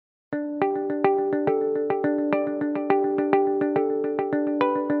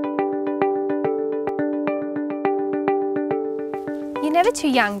You're never too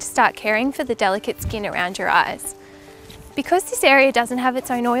young to start caring for the delicate skin around your eyes. Because this area doesn't have its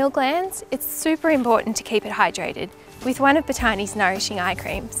own oil glands, it's super important to keep it hydrated with one of Botani's nourishing eye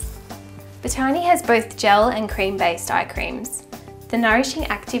creams. Botani has both gel and cream-based eye creams. The Nourishing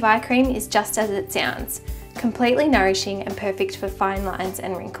Active Eye Cream is just as it sounds, completely nourishing and perfect for fine lines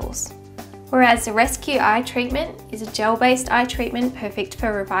and wrinkles. Whereas the Rescue Eye Treatment is a gel-based eye treatment perfect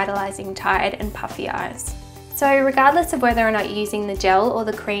for revitalising tired and puffy eyes. So regardless of whether or not you're using the gel or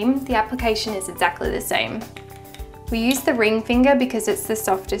the cream, the application is exactly the same. We use the ring finger because it's the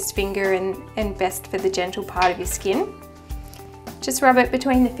softest finger and best for the gentle part of your skin. Just rub it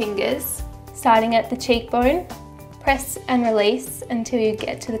between the fingers, starting at the cheekbone. Press and release until you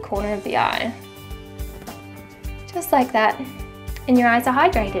get to the corner of the eye. Just like that, and your eyes are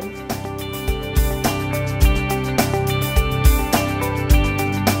hydrated.